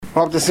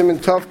Up to Simon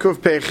Tov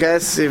Kuf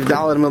Peches if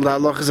Dalar Mil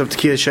Da'alochas of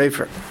Tekiah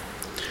Shefer.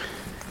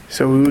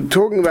 So we were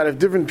talking about if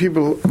different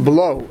people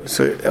blow,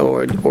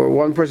 or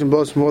one person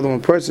blows more than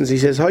one person. So he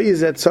says, "How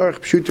is that tzarich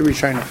pshuta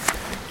rishayna?"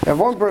 Now,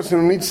 one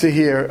person who needs to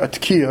hear a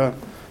tekiah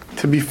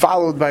to be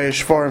followed by a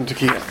shvarim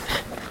tekiah.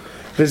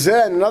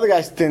 Then another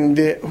guy's in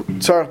the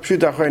tzarich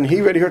pshuta achar, and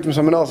he already heard from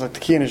someone else a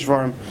tekiah and a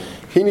shvarim.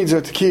 He needs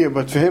a tekiah,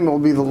 but for him it will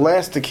be the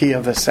last tekiah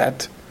of the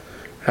set,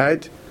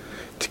 right?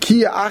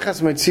 Tekiah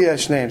achas meitzia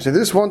shneim. So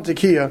this one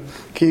tekiah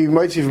can be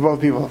meitzia for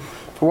both people.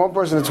 For one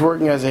person, it's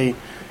working as a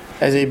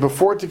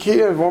before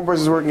tekiah, and one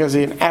person is working as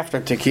an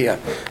after tekiah,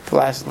 for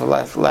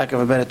lack of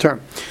a better term.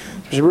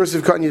 Shabbos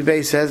Katan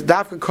Yud says,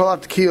 "Dafka kol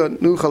tekiah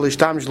nucha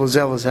l'shtamish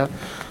l'zel l'zel."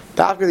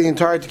 Dafka, the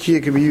entire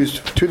tekiah can be used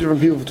for two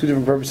different people for two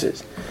different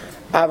purposes.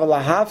 Aval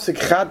lahafsik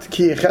chat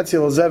tekiah chetzi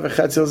l'zel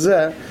v'chetzi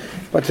l'zel,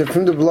 but for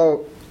him to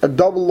blow a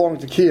double long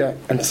tekiah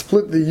and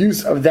split the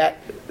use of that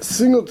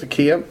single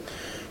tekiah.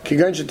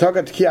 Kigan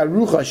shetaka tekiah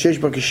rucha sheish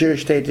b'kishir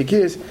shtei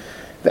tekiyas.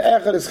 The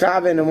echad is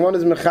chaven, and one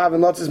is mechaven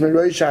lots is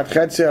meroishat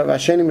chetzia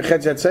v'asheni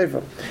mechetziat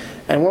sefer.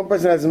 And one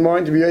person has in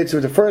mind to be yotze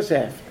with the first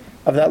half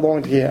of that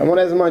long tekiah, and one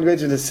has in mind to be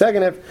yotze with the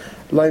second half.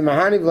 Loi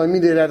mahani v'loi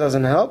midei, that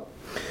doesn't help.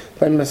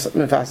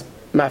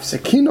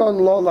 Mafsekinon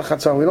lo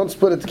lachatzon. We don't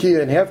split a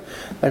tekiah in half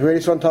like we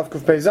already saw in Tov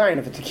Kuf Pei Zayin.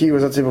 If a tekiah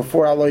was, let's say,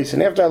 before alois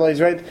and after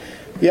alois, right?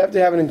 You have to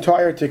have an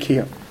entire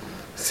tekiah.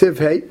 Siv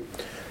hey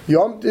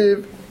Yom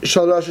Tiv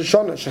Shal Rosh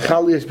Hashanah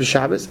Shechali is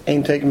b'Shabbos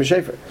ain't taking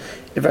b'Shefer.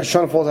 If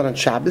Hashanah falls out on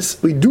Shabbos,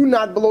 we do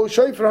not blow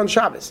shofar on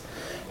Shabbos.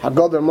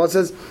 Haggadah Ramah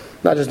says,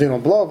 not just doing a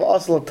blow, but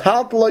also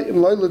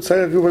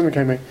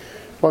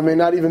one may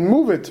not even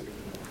move it.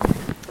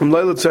 The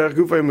last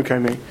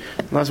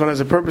one has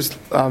a purpose.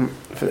 I'm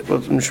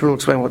sure we'll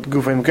explain what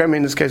Gufay Mekayme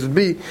in this case would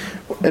be.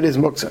 It is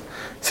Muktzah.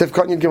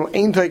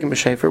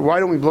 Why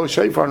don't we blow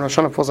shofar on Rosh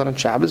Hashanah falls out on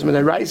Shabbos? But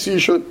you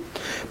should.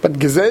 But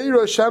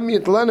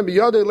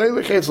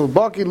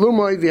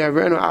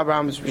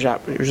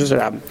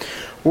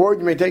or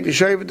you may take the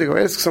shofar to go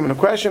ask someone a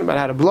question about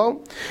how to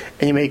blow,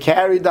 and you may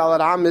carry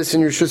Dalat Amis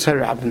in your Shus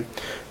HaRabbim.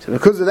 So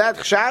because of that,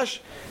 Chashash,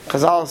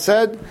 Chazal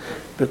said,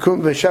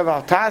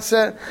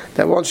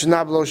 that one should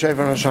not blow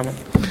shofar on Rosh Hashanah.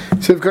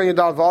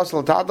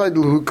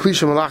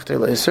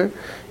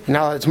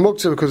 Now it's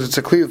muktzah because it's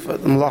a kli for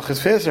the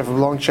malachas faser for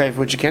blowing shofar,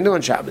 which you can't do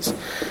on Shabbos.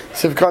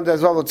 Sivkant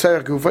as well,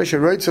 tzarich gufay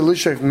sheroitz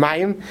elishav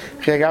mayim.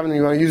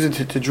 You want to use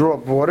it to draw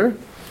up water.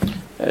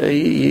 So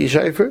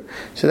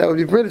that would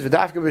be permitted for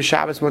dafka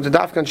b'Shabbos. But the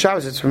dafka on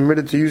Shabbos, it's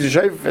permitted to use a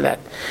shofar for that.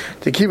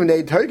 To keep an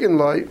eight token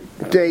like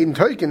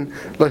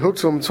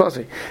huksul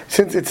mitzvah.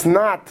 Since it's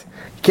not,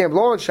 you can't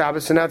blow on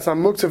Shabbos, so now it's not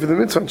muktzah for the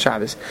mitzvah on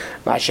Shabbos.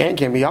 Mashen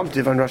can be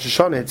yomtiv on Rosh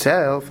Hashanah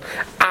itself.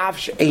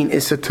 Afsh ein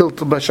is a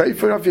tiltal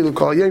b'shofar.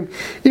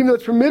 Even though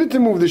it's permitted to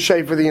move the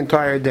shofar the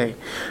entire day.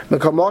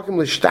 But you're not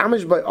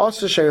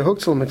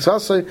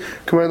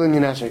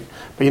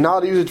allowed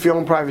to use it for your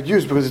own private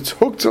use because it's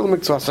huksul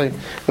mitzvah.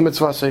 The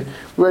mitzvah. We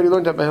already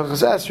learned that by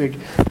Hilchas Esrik.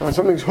 When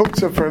something's hooked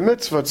for a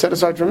mitzvah, it's set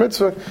aside for a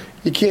mitzvah,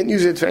 you can't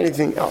use it for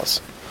anything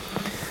else.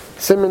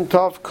 Simon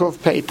Tov Kuf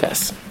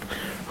Peites.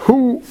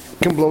 Who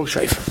can blow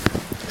shofar?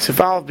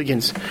 Sifal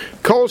begins.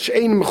 Kol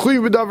she'ein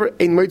mechuyev b'davar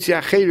ein moitzi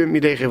acherim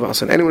midei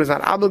chevasan. Anyone who is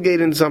not obligated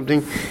in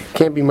something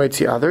can't be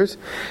moitzi others.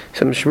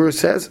 So Mishmur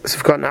says,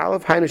 Sifkat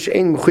Aleph, hainu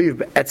she'ein mechuyev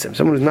be'etzem.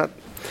 Someone who's not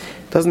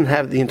doesn't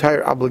have the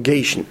entire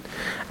obligation.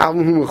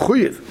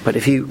 But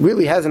if he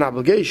really has an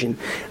obligation,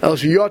 but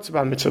he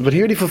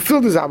already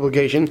fulfilled his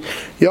obligation,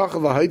 he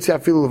can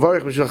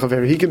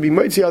be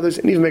mighty others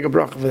and even make a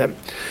bracha for them.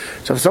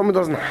 So if someone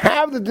doesn't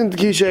have the din to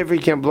kish shofar,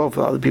 he can't blow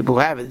for other people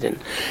who have the din.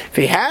 If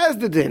he has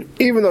the din,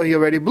 even though he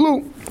already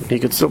blew, he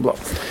could still blow.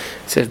 It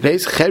says,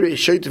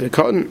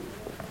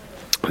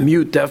 a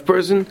mute deaf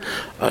person,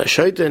 a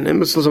shaita, an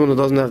imbecile, someone who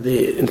doesn't have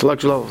the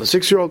intellectual level of a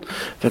 6-year-old,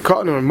 the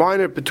cotton or a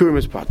minor, peturim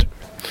is potter.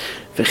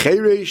 The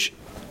cheresh,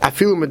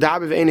 afilu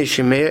medabev ene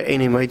shemea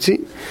ene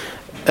moitzi.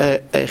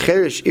 A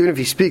cheresh, even if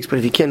he speaks, but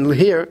if he can't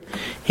hear,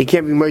 he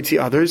can't be moitzi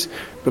others,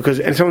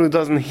 and someone who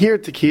doesn't hear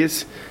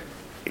tekiyas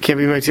can't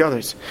be moitzi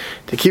others.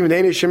 Tekiv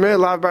ene shemea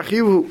lav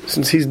barchivu,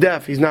 since he's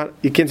deaf, he's not.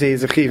 You can't say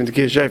he's a chiv in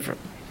tekiyas shofar.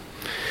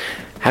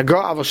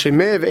 Someone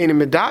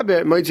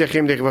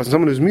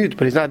who's mute,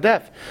 but he's not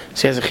deaf,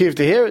 so he has a chiv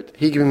to hear it,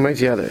 he can be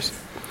mighty others.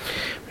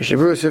 Even if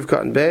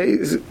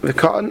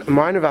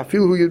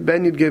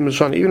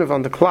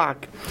on the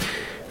clock,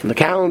 on the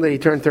calendar, he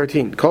turned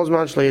 13.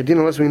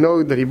 Unless we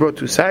know that he brought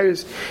 2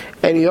 sires,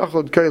 and he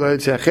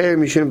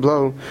shouldn't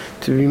blow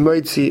to be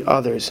mighty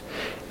others.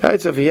 Right,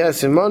 so if he has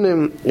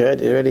simonim,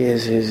 already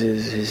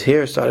his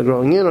hair started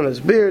growing in on his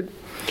beard,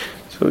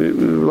 so we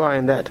rely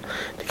on that.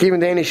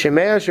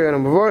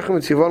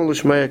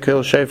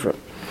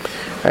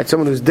 Right,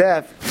 someone who's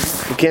deaf,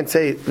 you can't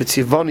say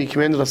v'tzivoni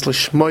commanded us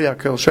l'shmoya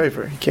kol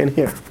shofar. He can't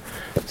hear,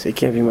 so he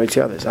can't be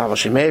mighty others.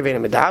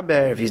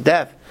 If he's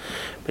deaf,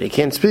 but he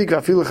can't speak,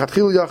 someone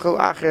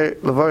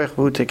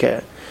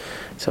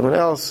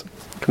else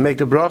can make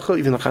the bracha,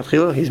 even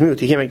though he's mute.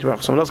 He can't make the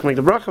bracha. Someone else can make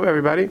the bracha of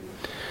everybody,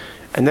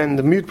 and then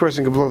the mute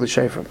person can blow the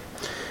shofar.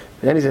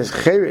 Then he says,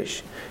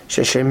 Cherish,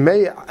 If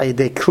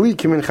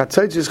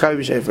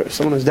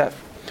someone is deaf,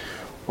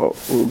 well,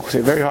 we'll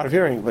say very hard of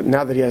hearing, but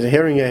now that he has a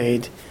hearing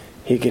aid,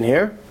 he can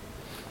hear.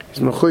 He's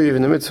mechuyev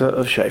in the mitzvah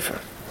of shofar.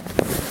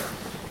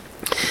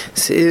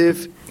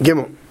 Siv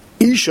Gimel.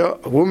 Isha,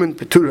 a woman,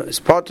 Petura, is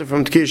parted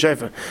from Tkir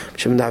Shofar.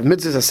 Shem have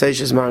mitzvahs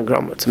asayshis man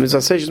grama. It's a mitzvah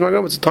asayshis man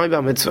grama. It's a time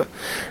bound mitzvah.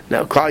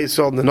 Now, Klal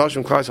Yisrael and the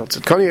Nashim Klal Yisrael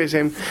Tzidkani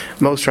Yisrael,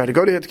 most try to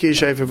go to Tkir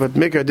Shofar, but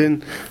Mikra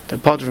didn't. They're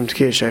parted from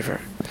Tkir Shofar.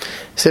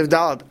 Siv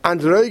Dalad,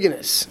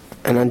 androgynous,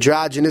 an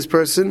androgynous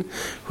person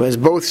who has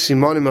both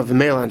simonim of the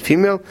male and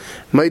female.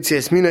 Maitzi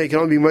Esmina, he can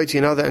only be Maitzi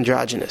another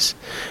androgynous.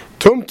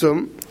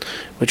 Tumtum,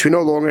 which we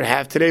no longer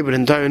have today, but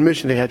in time and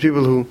mission they had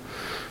people who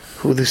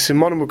the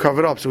simonim were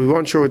covered up, so we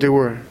weren't sure what they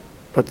were.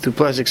 But through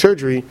plastic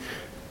surgery,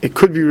 it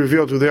could be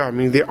revealed who they are. I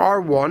mean, they are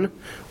one,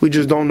 we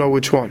just don't know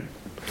which one.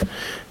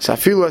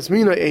 Safilu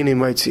asmina eini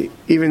maitzi.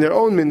 Even their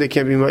own min, they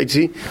can't be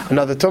maitzi.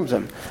 Another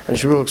tumtum. And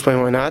Shabbos will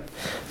explain why not.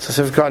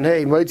 So Sifkan,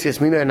 hey, maitzi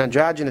asmina and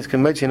androgynous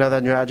can maitzi another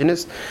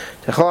androgynous.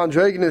 Techol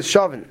androgynous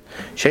shavin.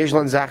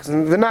 Sheishlan zachs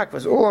and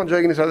v'nakvas. All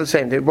androgynous are the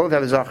same. They both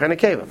have a zacher and a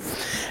keva.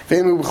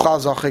 V'emu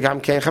b'chal zacher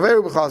gam kein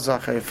chaveru b'chal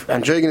zacher. If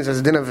androgynous has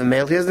a din of a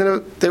male,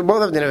 they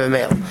both have a din of a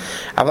male.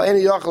 Aval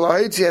any yachal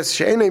ha'itzi as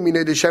she'enei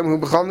minei d'shem hu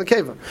b'chal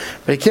nekeva.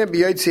 But he can't be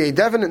yitzi a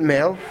definite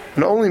male,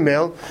 an only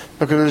male,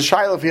 because of the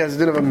shaila if he has a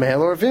din of a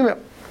male or a female.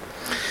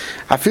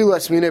 I feel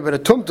less mean, but a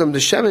tumtum, the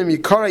shemim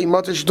yikara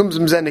imatish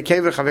tumtum zen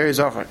nekeva chaveri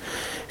zacher.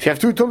 If you have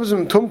two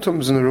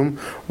tumtums in the room,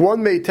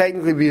 one may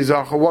technically be a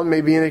zacher, one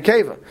may be in a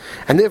keva,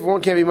 and therefore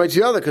one can't be mighty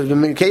the other because the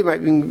keva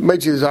might be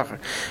mighty the zacher.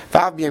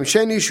 Vav b'yem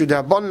sheni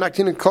shudabon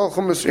naktin kol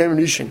chumas yem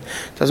rishon.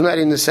 Doesn't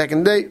matter in the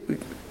second day.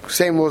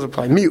 Same laws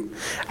apply. Mute.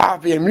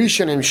 But on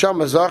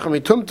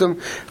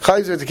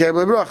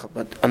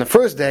the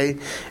first day,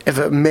 if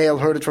a male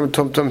heard it from a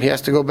tumtum, he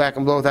has to go back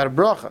and blow without a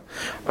bracha.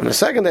 On the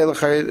second day,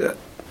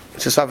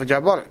 it's a safek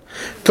jabon.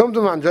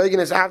 Tumtum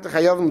androgynous after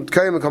chayavim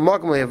tkayim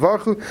kamakim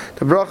leyavarchu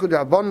the brachu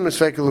the abon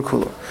misfekel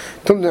lekula.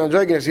 Tumtum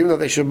androgynous, even though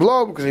they should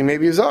blow because he may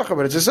be a zacher,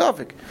 but it's a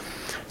safek.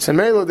 So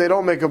melo they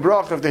don't make a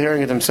bracha if they're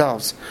hearing it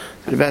themselves.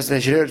 So the best they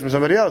should hear it from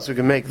somebody else who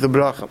can make the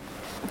bracha.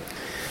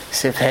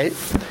 Sif hey.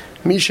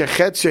 Misha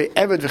Chetzi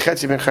Eved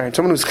v'Chetzi ben Chayrin.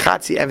 Someone who's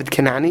Chatzi Eved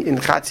Kanani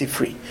and Chatzi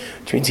free,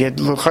 which means he had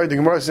the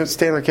Gemara says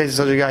standard case of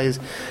such a guy is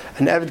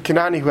an Eved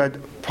Kanani who had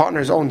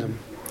partners owned him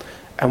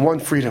and one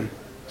freed him.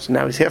 So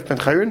now he's half ben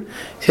Chayrin,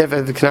 he's half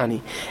Eved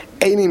Kanani.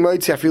 Eini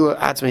Moitzi Afilu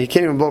Atzma. He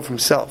can't even blow for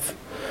himself.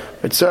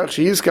 But Tzarech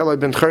Sheyizkal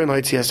ben Chayrin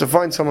Moitzi. He has to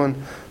find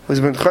someone who's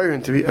ben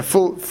Chayrin to be a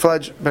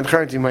full-fledged ben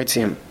Chayrin to Moitzi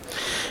him.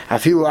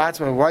 Afilu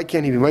Atzma. Why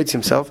can't he be Moitzi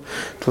himself?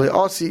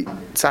 Because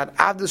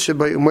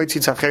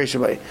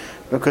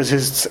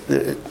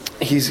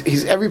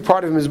he's every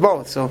part of him is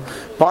both. So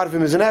part of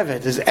him is an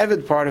Eved. His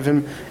Eved part of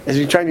him is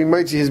he's trying to be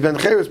Moitzi. His Ben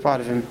Chayr is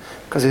part of him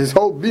because his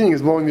whole being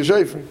is blowing the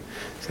shofar.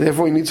 So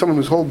therefore, you need someone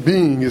whose whole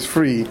being is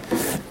free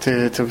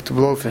to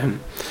blow for him.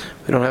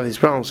 We don't have these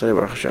problems today,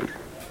 Baruch Hashem.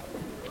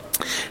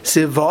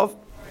 Sivav.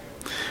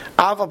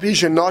 Ava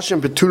pisha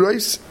nashim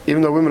beturais.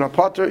 Even though women are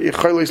potter,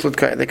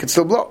 they can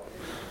still blow.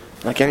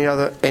 Like any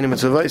other animal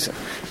mitzvah. Even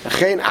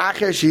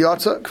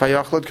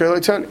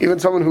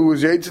someone who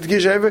was yaitz to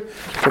kishever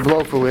to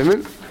blow for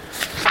women.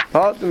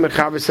 But the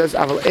Mechaber says,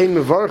 but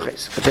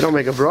they don't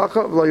make a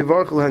bracha, and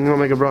they don't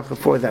make a bracha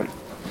for them.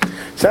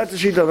 So that's the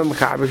sheet of the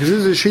Mechaber, because this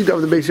is the sheet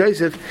of the Beis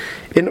Yosef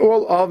in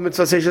all of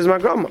mitzvah seishes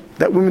magrama,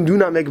 that women do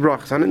not make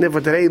brachas on it. And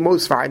therefore today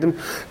most Fardim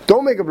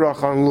don't make a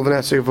bracha on Luvan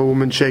Esrei if a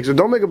woman shakes, or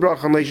don't make a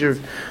bracha on Leishiv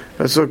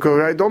Sukkah,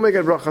 right? Don't make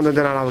a bracha on the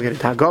they're not obligated.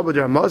 Hagabah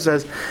the Ramah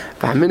says,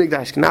 V'haminig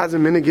da'ashkenazim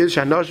minig is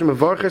sha'anoshim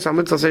mevarches on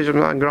mitzvah seishes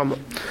magrama,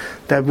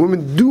 that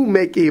women do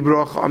make a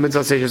bracha on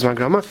mitzvah seishes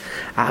magrama.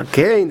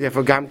 Again,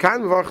 therefore gam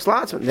kan mevarches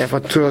latzman.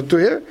 Therefore to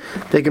here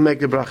they can make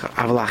the bracha.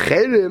 Aval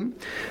acherim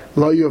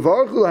lo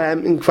yavarchu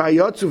lahem in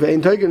kvayotzu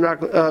ve'in toigen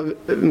rak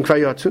in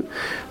kvayotzu.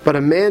 But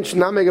a man should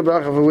not make a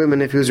bracha for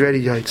women if he was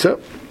ready yaitza.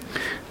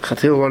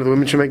 Chatil, one of the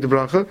women should make the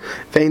bracha.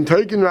 Ve'in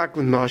toigen rak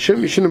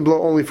l'nashim. You shouldn't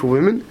blow only for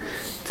women.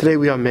 Today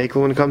we are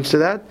makel when it comes to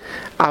that.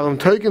 Alam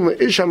toigen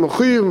le'isha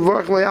mechuyev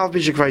mevarch le'alf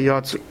b'shek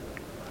kvayotzu.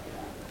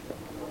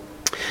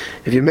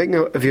 If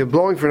you're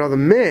blowing for another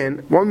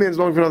man, one man's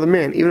blowing for another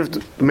man, even if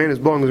the man is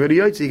blowing already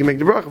yaitza, you can make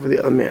the bracha for the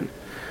other man.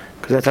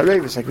 Because that's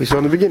Harevis, like we saw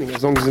in the beginning,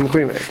 as long as he's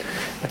mechuyev in it.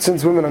 But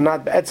since women are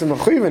not be'etzem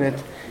mechuyev in it,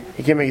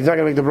 he's not going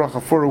to make the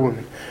bracha for a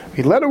woman.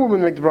 He let a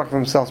woman make the bracha for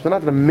themselves, but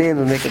not that a man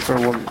will make it for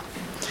a woman.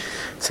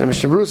 So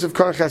Mishnah Berurah of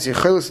Karchas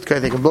Yechelis,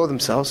 they can blow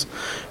themselves.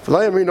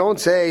 V'layamri don't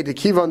say the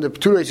kiva on the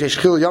p'turei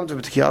shechil yamtu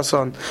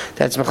b'tkiyasan,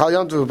 that's mechal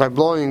yamtu by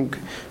blowing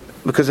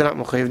because they're not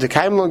mechuyev. The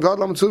kaim lo God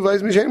la mitzvah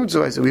is mishein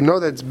mitzvah. So we know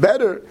that it's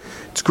better,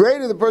 it's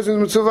greater the person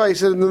who's mitzvah. He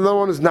said the other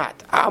one is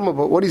not.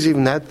 But what is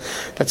even that?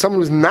 That someone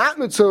who's not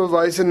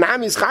mitzvah, he said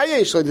nam is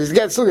chayesh, so he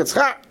still gets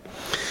chayah.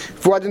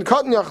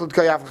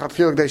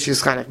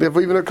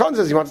 Therefore, even a con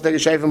says he wants to take a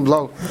shave and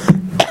blow.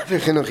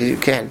 You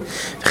can.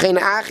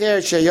 Someone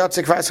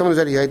who's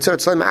already yaitza,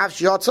 it's like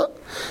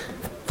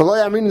V'lo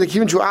yamin the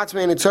kivin shu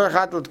atzmei and tzarech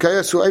atel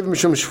tkaya su even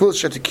mishum shvul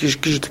shet kish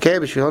tkaya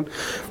b'shvilon.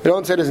 We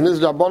don't say there's an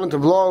Israel rabbanon to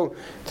blow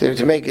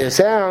to make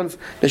sounds.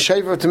 The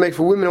shayfa to make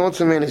for women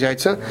also man is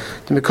yaitza.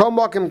 To become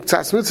makim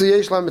tzas mitzvah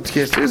yesh lam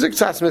b'tkiyas. There's a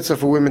tzas mitzvah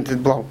for women to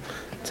blow.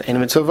 It's a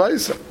mitzvah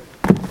vayisa.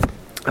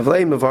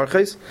 Avleim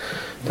mevarches.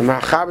 The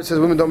Machaber says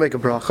women don't make a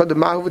bracha. The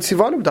Mahu with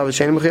Sivanum, David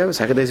Shein Mechayev,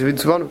 Second days with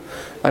Sivanum.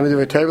 I'm in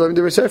the table, I'm in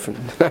the reception.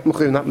 Not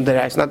the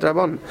rice, not the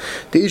Rabbanon.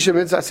 The Isha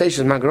Mitzvah says,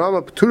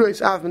 Magrama, Ptura is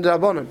af in the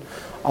Rabbanon.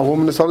 A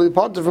woman is only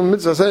part of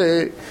Mitzvah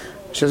say,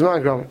 she's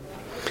Magrama.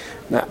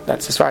 Now,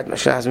 that's the right,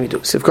 Mashiach has me do.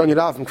 Sivkon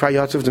Yadav from Krai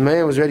Yatzuf, the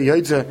man was ready,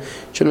 Yaitza,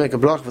 shouldn't make a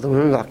bracha for the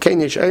women, like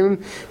Ken Yesh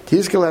Eim,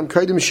 Tizkelem,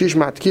 Kaidim Shish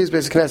Mat, Tkiyas,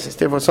 basic Knesset.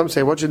 Therefore, some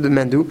say, what should the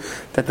men do?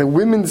 That the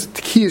women's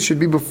Tkiyas should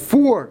be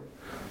before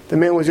the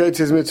man was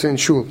Yaitza's mitzvah in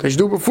shul. They should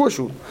do it before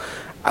shul.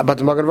 But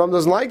the Magen Avraham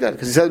doesn't like that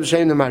because he says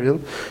b'shein the maril.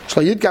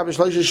 Shlayit gab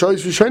shloisha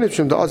shoyis v'shein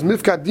b'shem. The az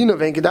mifkat dina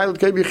vein kedai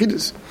l'tkei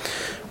b'yichidus.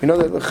 We know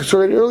that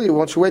Chesed earlier.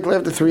 Once you wait till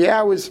after 3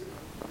 hours,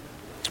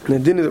 and the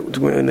dinner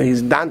when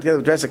he's done together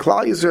with dress of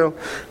Klal Yisrael,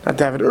 not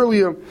to have it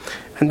earlier,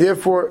 and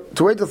therefore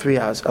to wait till 3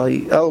 hours. What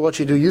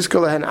you do?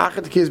 Yizkol lahen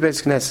achat tkiyas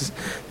basic knesses.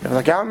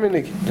 Like our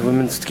minhag, the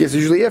women's tkiyas is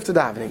usually after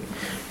davening.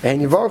 And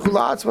Yivarchu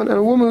la'atzman, and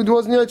a woman who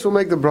wasn't yet will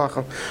make the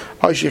bracha.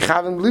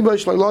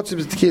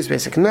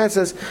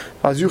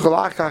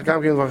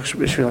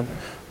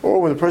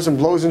 Or when the person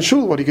blows in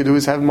shul, what he could do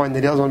is have in mind that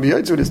he doesn't want to be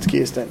yotze with his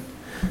tkiyas then.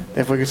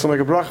 Therefore, he can still make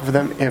a bracha for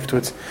them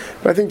afterwards.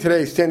 But I think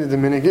today's standard the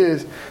minhag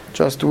is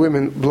just the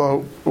women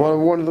blow.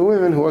 One of the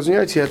women who wasn't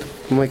yotze yet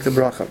will make the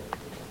bracha.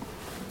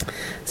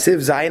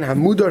 Siv Zayin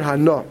Hamudar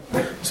Hana,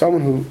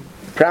 someone who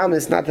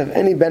promised not to have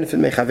any benefit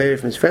mechaveri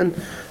from his friend.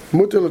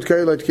 Mutter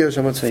l'tkei lo tkiyas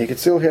hamatzvah. You can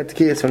still hear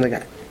tkiyas from the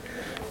guy.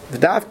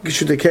 V'daf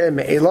kishu tekei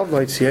me'elav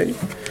lo yitziyei.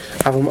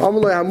 Avam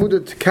amaloi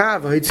hamudar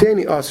tkav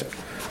ha'yitziyeni aser.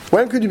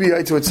 When could you be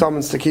yotze with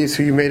someone's tkiyas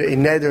who you made a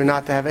neder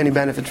not to have any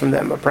benefit from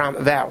them, a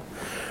vow?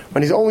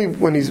 When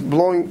he's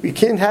blowing, you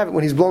can't have it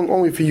when he's blowing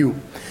only for you.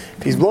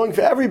 If he's blowing for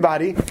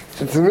everybody,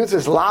 since the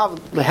mitzvahs lav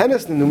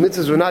lehenes and the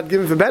mitzvahs were not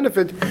given for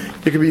benefit,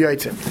 you could be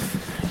yotze.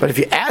 But if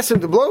you ask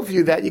him to blow for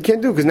you, that you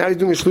can't do because now he's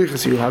doing a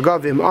shlichus for you.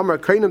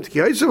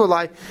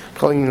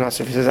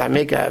 If he says, I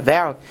make a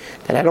vow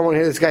that I don't want to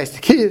hear this guy's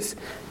tkiyas,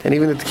 then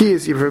even the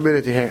tkiyas you're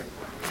forbidden to hear.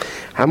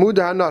 Hamud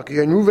hanak,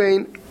 you're in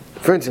Ruvain,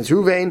 for instance,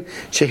 Ruvain,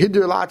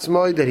 shehidur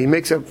latzmoy, that he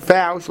makes a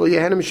vow, so they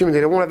don't want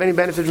to have any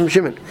benefit from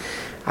Shimon.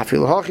 I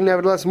feel hachi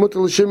nevertheless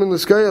mutal Shimon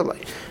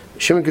l'skayalai.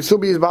 Shimon could still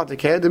be his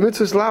baltikeh. The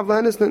mitzvah is lav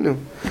lanis nitnu.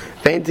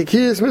 Vein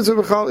tikiyas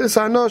mitzvah b'chal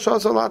isa no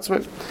shasa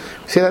latzman.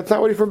 See, that's not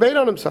what he forbade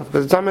on himself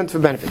because it's not meant for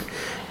benefit.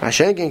 If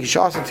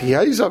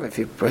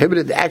he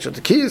prohibited the actual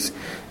tikiyas,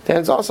 then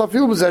it's also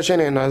fuel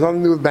possession and has nothing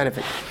to do with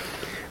benefit.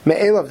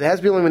 Me'elav, there has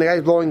to be only when the guy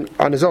is blowing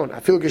on his own.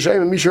 I feel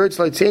kishaym and misharitz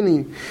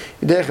leitzeni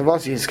yidei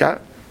chavasi yiska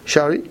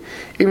shari.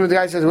 Even if the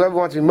guy says whoever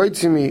wants to be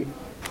moitzi me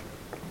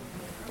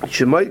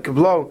should make a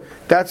blow.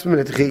 That's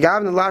minute. Because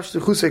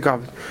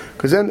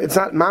then it's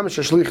not mamish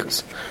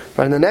shlichus.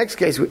 But in the next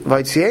case,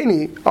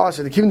 vaitzieni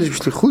also the kivin is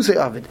shlichusei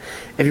of it.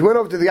 If you went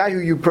over to the guy who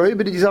you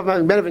prohibited yourself from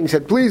having benefit and you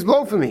said, "Please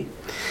blow for me,"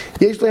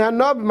 now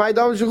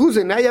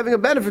you're having a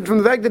benefit from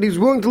the fact that he's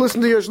willing to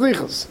listen to your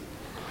shlichus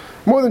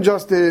more than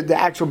just the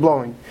actual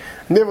blowing.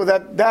 And therefore,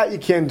 that you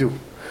can't do.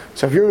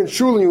 So if you're in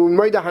shul and you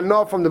made a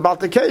hana from the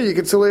baltakei, you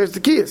can still ask the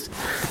kiyas,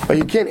 but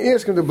you can't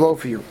ask him to blow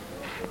for you.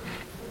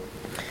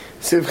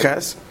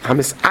 Sivches,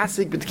 hamis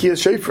asik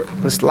b'tkiyas shofar.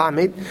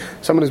 L'slamed,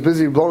 someone is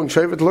busy blowing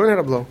shofar to learn how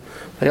to blow.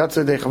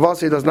 Hayatze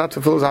dechavasi does not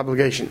fulfill his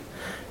obligation.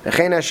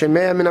 V'chein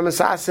hashemeh min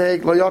hamis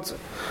asik lo yatze.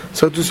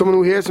 So to someone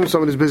who hears him,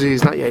 someone is busy,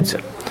 he's not yatze.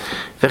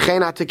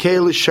 V'chein hatekei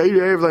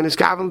l'shayrev lo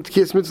niskaven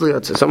l'tkiyas mitzvah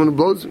yatze. Someone who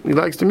blows, he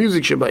likes the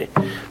music shabai.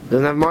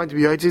 Doesn't have mind to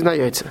be yatze, he's not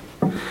yatze.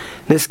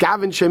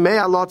 Niskaven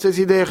shemeh Allah says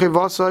he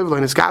dechavasi lo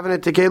niskaven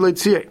hatekei lo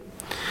yitziyeh.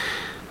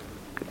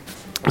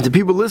 The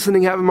people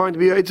listening have in mind to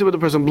be yotze, but the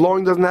person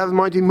blowing doesn't have in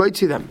mind to might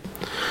see them.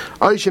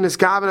 Or the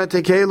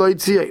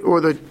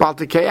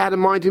baltekei had in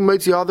mind to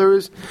might see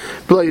others,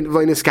 and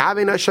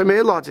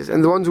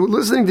the ones who were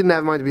listening didn't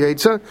have in mind to be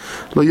yotze.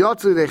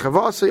 Yotze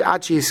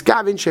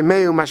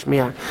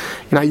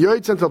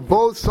until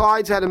both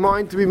sides had in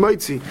mind to be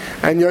mighty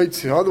and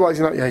yotze. Otherwise,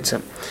 you're not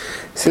yotze.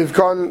 So if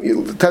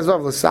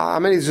Tezvav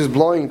is just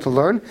blowing to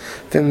learn,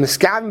 then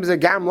miskavim is a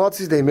gam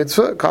lotzis de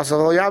mitzvah.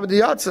 Kasav yabed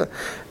yatza.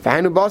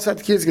 V'hainu bas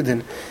hat kids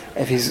gedin.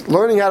 If he's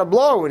learning how to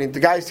blow and the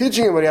guy's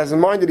teaching him, but he has in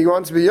mind that he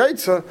wants to be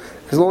yotza,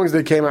 as long as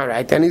they came out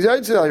right, then he's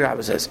yotza. The Rabbi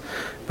says,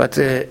 but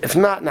if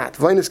not.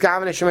 V'hainu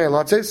miskavim eshemei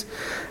lotzis.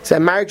 So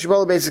marriage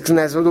shabal basic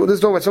knesses. This is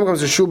talking about someone comes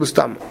to shul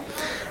b'stam.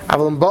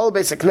 Aval bal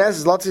basic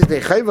knesses lotzis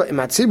de chayva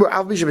imatzibur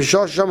avbish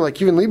b'shah sham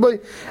like even liboy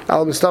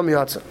al mistam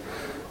yatza.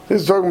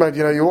 This is talking about,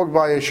 you walk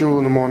by a shul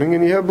in the morning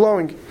and you hear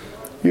blowing.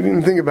 You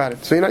didn't think about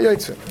it, so you're not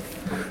yotze.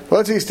 Well,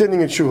 let's say you're standing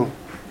in shul,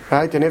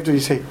 right? And after you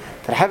say,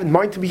 did I have in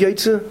mind to be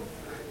yotze?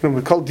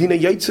 We call dina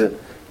yotze.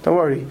 Don't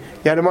worry. You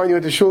had to mind you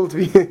at the shul to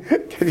be get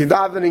your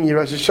davening, your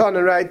Rosh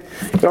Hashanah, right?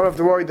 You don't have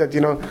to worry that,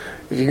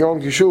 if you're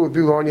going to shul with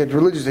people who aren't yet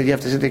religious, that you have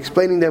to sit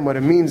explaining them what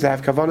it means to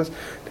have kavanas.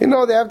 They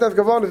know they have to have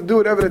kavanas to do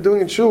whatever they're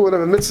doing in shul,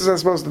 whatever mitzvahs they're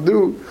supposed to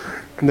do,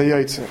 and they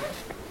yaitze.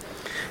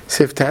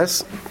 Sif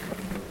Tes.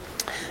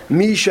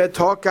 Misha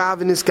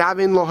Tokav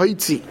Niskavin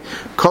Lohoitzi.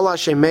 Kol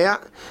Hashemea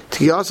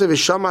Tiyase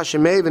V'Shama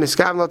Hashemea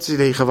V'Niskavin Lotzi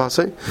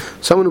Deichavase.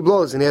 Someone who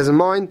blows and he has in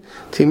mind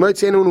to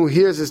might anyone who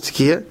hears his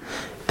tekiah,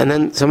 and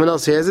then someone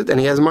else hears it and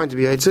he has in mind to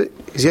be yaitze.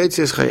 His yaitze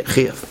is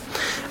chayav.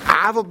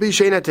 Aval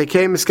B'Sheina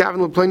Tekei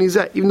Miskavin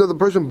L'Pleinizeh. Even though the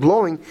person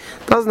blowing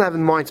doesn't have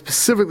in mind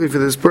specifically for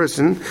this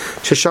person,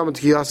 Sheshama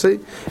Tekiyase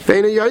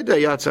Ve'ena Yaita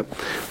Yatza.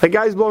 The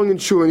guy's blowing in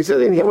shul and he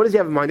says, "What does he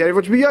have in mind?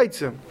 Everyone should be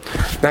yaitze."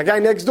 That guy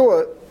next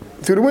door,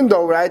 through the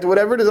window, right,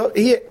 whatever it is,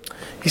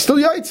 he's still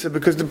yaitze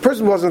because the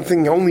person wasn't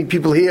thinking only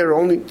people here,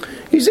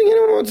 he's saying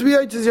anyone who wants to be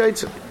yaitze is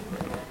yaitze.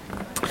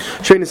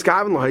 He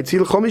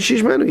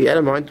had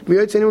in mind to be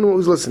yaitze anyone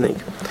who's listening.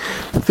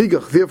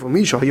 Therefore,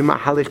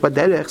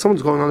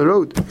 someone's going on the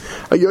road.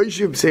 And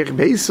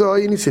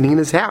he's sitting in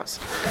his house.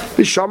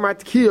 He hears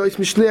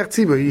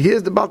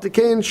the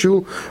Baltikain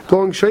shul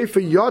blowing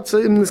shofar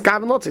yatsa in this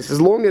Gavin Lotzis.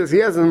 As long as he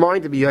has in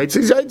mind to be yaitze,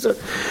 he's yaitze.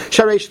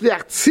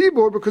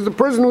 Because the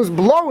person who's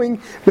blowing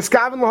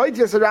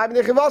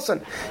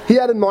he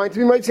had in mind to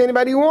be yaitze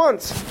anybody he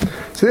wants.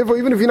 So therefore,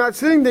 even if you're not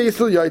sitting there, you're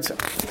still yaitze.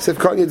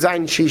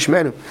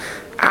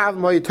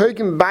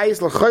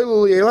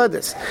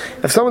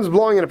 If someone's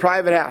blowing in a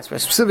private house for a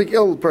specific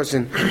ill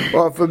person,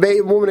 or for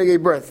a woman that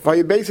gave birth, for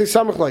your basic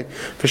samachloi,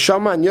 for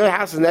Shama and your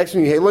house is next to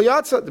you, we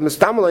don't say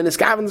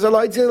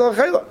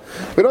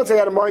I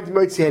had a mind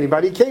to see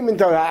anybody. He came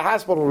into a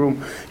hospital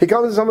room, he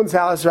comes to someone's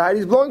house, right?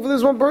 He's blowing for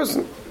this one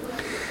person.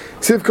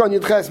 Someone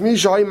who's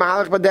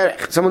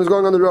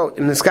going on the road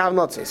in the Skav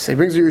Notzis, he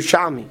brings you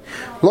Yerushalmi.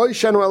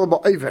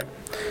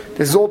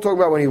 This is all talking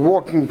about when he's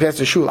walking past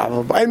the shul.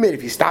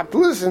 If you stop to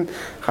listen,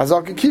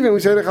 Chazak Kivim, we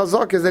say the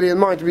Chazak is that he had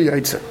in mind to be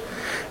yaitze.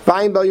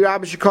 For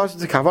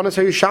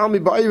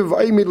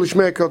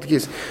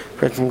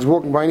instance, he's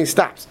walking by and he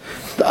stops.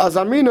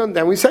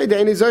 Then we say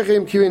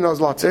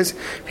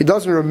if he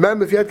doesn't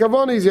remember if he had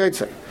kavanah, he's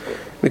yaitze.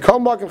 We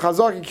come back and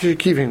Chazak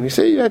Kivim, we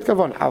say you had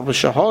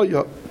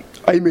kavanah.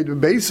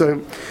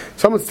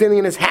 Someone's standing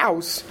in his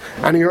house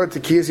and he heard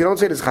the keys. You don't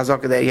say this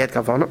chazaka that he had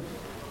kavanah.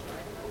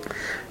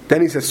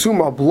 Then he says,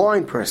 "Suma, a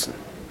blind person.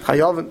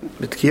 Chayav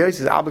b'tkiyah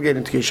is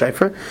obligated to tkiyah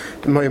shayfer.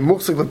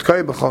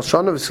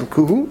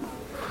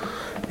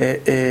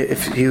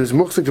 If he was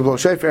muchzik to blow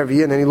shayfer every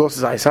year and then he lost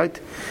his eyesight,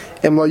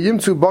 and you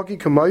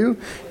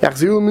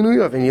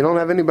don't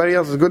have anybody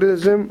else as good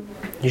as him,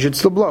 you should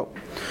still blow.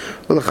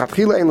 And even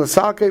if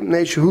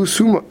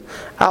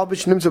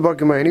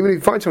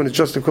you find someone that's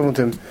just equivalent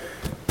to him,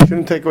 you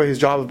shouldn't take away his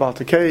job of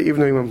Baltakei,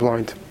 even though he went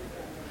blind.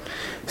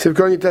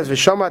 Someone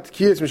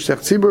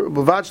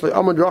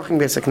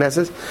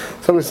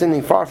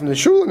standing far from the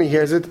shul and he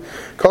hears it.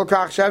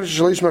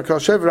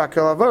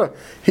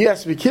 He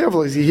has to be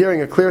careful. Is he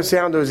hearing a clear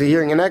sound or is he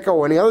hearing an echo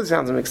or any other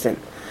sounds mixed in?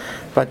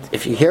 But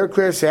if you hear a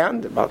clear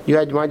sound, you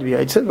had in mind to be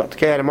yaitze, but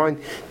had in mind,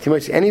 if you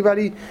might see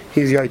anybody,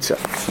 he's yaitze.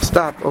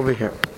 Stop over here.